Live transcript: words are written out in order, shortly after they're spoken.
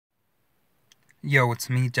Yo, it's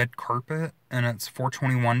me, Deadcarpet, and it's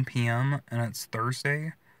 4:21 p.m. and it's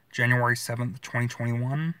Thursday, January 7th,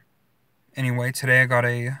 2021. Anyway, today I got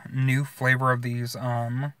a new flavor of these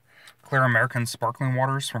clear American sparkling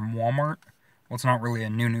waters from Walmart. Well, it's not really a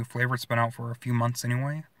new flavor. It's been out for a few months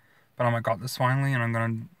anyway. But I got this finally, and I'm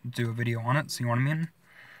gonna do a video on it, so you know what I mean?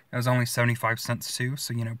 It was only 75 cents too,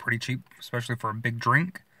 so pretty cheap, especially for a big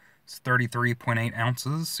drink. It's 33.8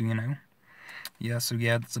 ounces, so Yeah,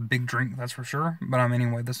 it's a big drink, that's for sure. But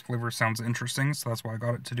anyway, this flavor sounds interesting, so that's why I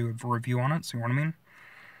got it to do a review on it, so you know what I mean?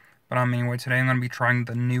 But anyway, today I'm going to be trying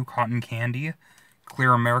the new cotton candy,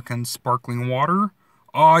 clear American sparkling water.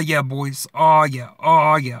 Oh yeah, boys. Oh yeah,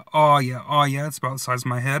 oh yeah, oh yeah, oh yeah. It's about the size of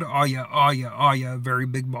my head. Oh yeah, oh yeah, oh yeah. Very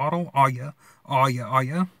big bottle. Oh yeah, oh yeah, oh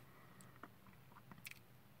yeah.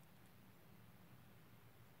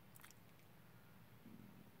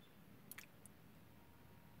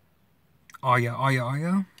 Oh yeah, oh yeah, oh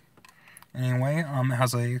yeah. Anyway, it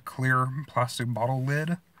has a clear plastic bottle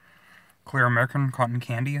lid. Clear American cotton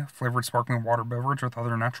candy, flavored sparkling water beverage with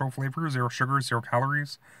other natural flavors, 0 sugar, 0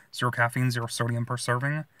 calories, 0 caffeine, 0 sodium per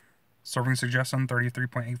serving. Serving suggestion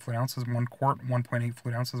 33.8 fluid ounces, 1 quart, 1.8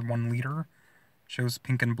 fluid ounces, 1 liter. Shows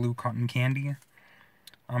pink and blue cotton candy.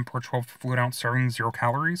 Per 12 fluid ounce serving, 0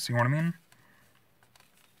 calories, you know what I mean?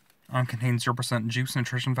 Contains 0% juice.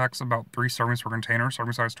 Nutrition facts about 3 servings per container.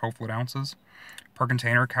 Serving size 12 fluid ounces. Per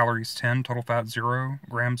container, calories 10. Total fat 0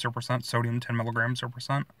 grams, 0%. Sodium 10 milligrams,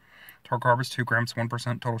 0%. Total carbs 2 grams,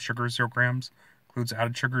 1%. Total sugar 0 grams. Includes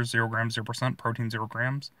added sugar 0 grams, 0%. Protein 0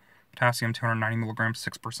 grams. Potassium 290 milligrams,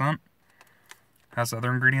 6%. Has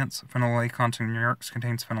other ingredients. Phenolate content generics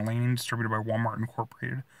contains phenylalanine, distributed by Walmart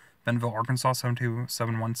Incorporated, Bentonville, Arkansas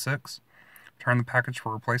 72716. Return the package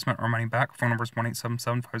for replacement or money back. Phone number is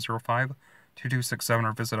 1-877-505-2267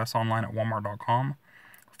 or visit us online at walmart.com.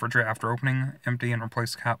 Refrigerate after opening. Empty and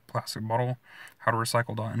replace cap plastic bottle. How to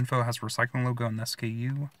recycle.info has a recycling logo and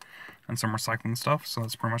SKU and some recycling stuff. So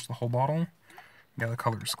that's pretty much the whole bottle. Yeah, the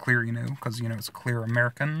color is clear, because, it's clear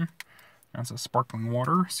American. That's a sparkling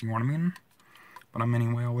water, so you know what I mean? But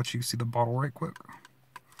anyway, I'll let you see the bottle right quick.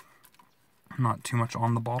 Not too much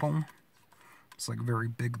on the bottle. It's very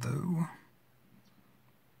big though.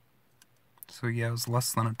 So yeah, it was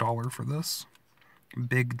less than $1 for this.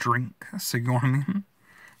 Big drink, so you know what I mean?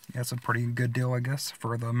 Yeah, it's a pretty good deal, I guess,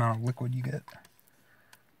 for the amount of liquid you get.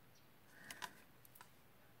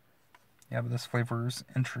 Yeah, but this flavor is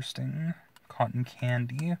interesting. Cotton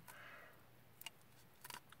candy.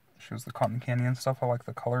 Shows the cotton candy and stuff. I like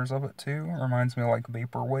the colors of it too. It reminds me of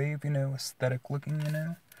vaporwave, aesthetic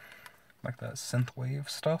looking, like that synthwave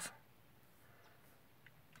stuff.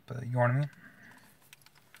 But you know what I mean?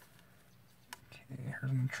 Okay,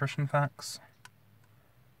 here's nutrition facts.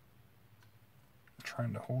 I'm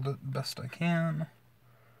trying to hold it the best I can.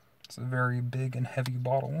 It's a very big and heavy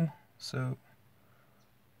bottle, so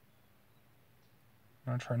I'm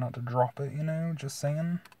gonna try not to drop it, just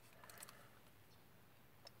saying.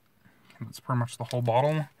 That's pretty much the whole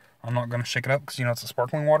bottle. I'm not going to shake it up because, it's a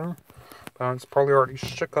sparkling water. But it's probably already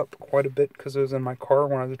shook up quite a bit because it was in my car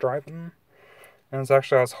when I was driving. And I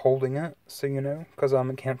was holding it, so, because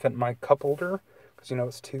it can't fit in my cup holder. Because,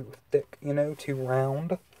 it's too thick, too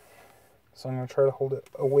round. So I'm going to try to hold it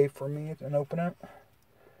away from me and open it.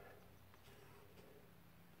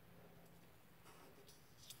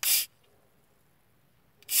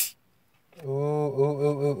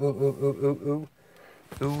 Ooh.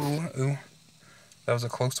 Ooh. That was a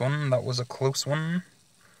close one.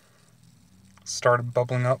 Started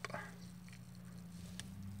bubbling up.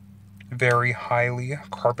 Very highly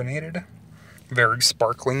carbonated. Very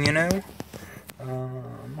sparkling, I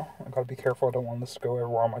gotta be careful. I don't want this to go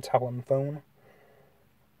everywhere on my tablet and phone.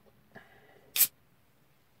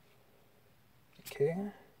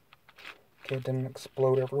 Okay, it didn't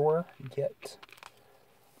explode everywhere yet.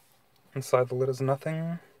 Inside the lid is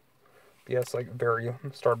nothing. Yeah, it's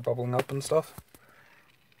started bubbling up and stuff.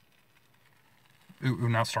 Ooh,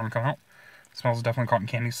 now it's starting to come out. It smells definitely cotton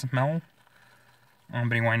candy smell.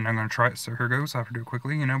 But anyway, I'm gonna try it, so here goes. I have to do it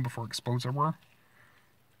quickly, before it explodes everywhere.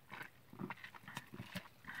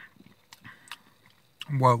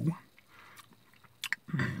 Whoa.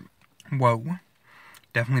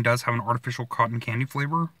 Definitely does have an artificial cotton candy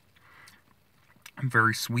flavor.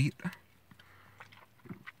 Very sweet.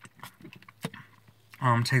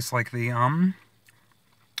 Tastes like the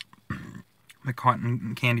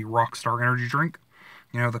cotton candy Rockstar energy drink.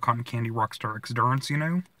 The cotton candy Rockstar Endurance,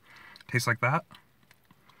 Tastes like that.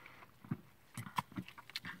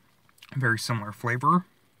 Very similar flavor.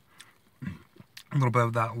 A little bit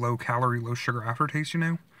of that low calorie, low sugar aftertaste,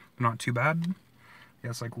 but not too bad. Yeah,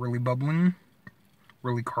 it's really bubbling.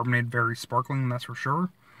 Really carbonated, very sparkling, that's for sure.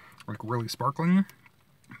 Like, really sparkling.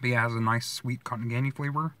 But yeah, it has a nice, sweet cotton candy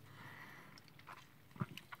flavor.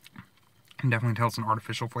 Can definitely tell it's an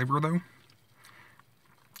artificial flavor, though.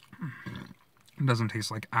 It doesn't taste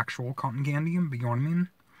like actual cotton candy, but you know what I mean?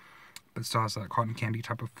 But it still has that cotton candy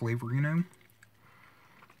type of flavor, you know?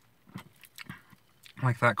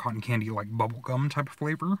 Like that cotton candy, like bubblegum type of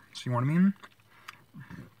flavor. So you know what I mean?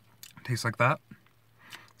 Tastes like that.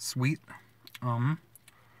 Sweet.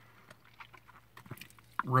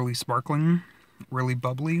 Really sparkling. Really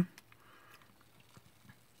bubbly.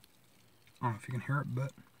 I don't know if you can hear it,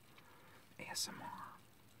 but ASMR.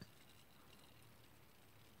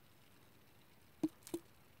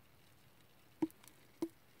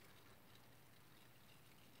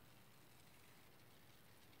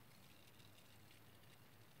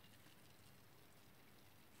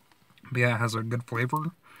 But yeah, it has a good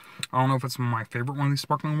flavor. I don't know if it's my favorite one of these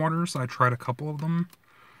sparkling waters. I tried a couple of them.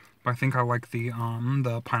 But I think I like the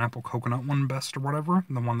pineapple coconut one best or whatever.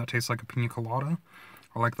 The one that tastes like a pina colada.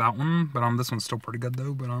 I like that one. But this one's still pretty good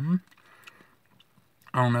though. But I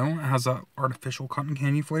don't know. It has that artificial cotton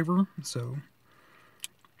candy flavor. So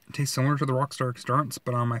it tastes similar to the Rockstar Experience.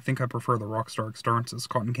 But I think I prefer the Rockstar Experience's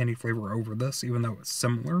cotton candy flavor over this, even though it's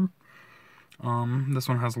similar. This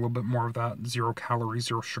one has a little bit more of that 0 calorie,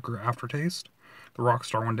 0 sugar aftertaste. The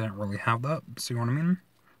Rockstar one didn't really have that, so you know what I mean?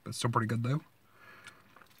 But it's still pretty good though.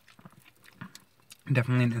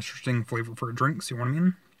 Definitely an interesting flavor for a drink, so you know what I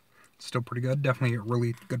mean? Still pretty good. Definitely a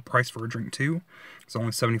really good price for a drink too. It's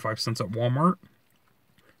only 75 cents at Walmart.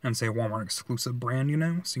 And say a Walmart exclusive brand, you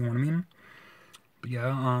know, so you know what I mean? But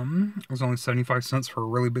yeah, it was only 75 cents for a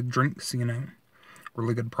really big drink, so you know.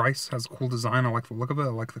 Really good price. Has a cool design. I like the look of it. I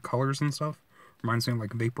like the colors and stuff. Reminds me of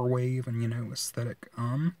like vaporwave and, you know, aesthetic,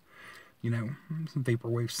 you know,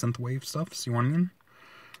 vaporwave, synthwave stuff, so you know what I mean?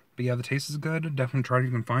 But yeah, the taste is good. Definitely try it if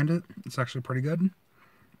you can find it. It's actually pretty good.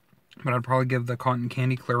 But I'd probably give the Cotton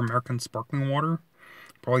Candy Clear American Sparkling Water,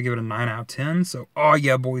 probably give it a 9 out of 10. So, oh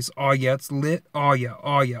yeah, boys. Oh yeah, it's lit. Oh yeah,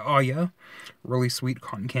 oh yeah, oh yeah. Really sweet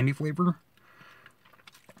cotton candy flavor.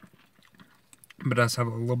 But it does have a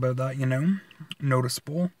little bit of that, you know,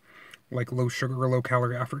 noticeable, like low sugar or low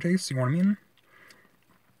calorie aftertaste, you know what I mean?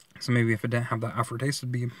 So maybe if it didn't have that aftertaste,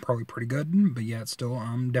 it'd be probably pretty good. But yeah, it's still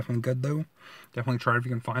definitely good though. Definitely try it if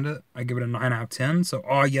you can find it. I give it a 9 out of 10. So,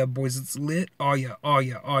 oh yeah, boys, it's lit. Oh yeah, oh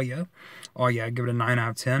yeah, oh yeah. Oh yeah, I give it a 9 out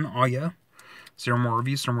of 10. Oh yeah. 0 more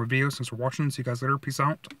reviews, 0 more videos. Thanks for watching. See you guys later. Peace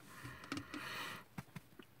out.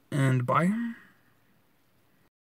 And bye.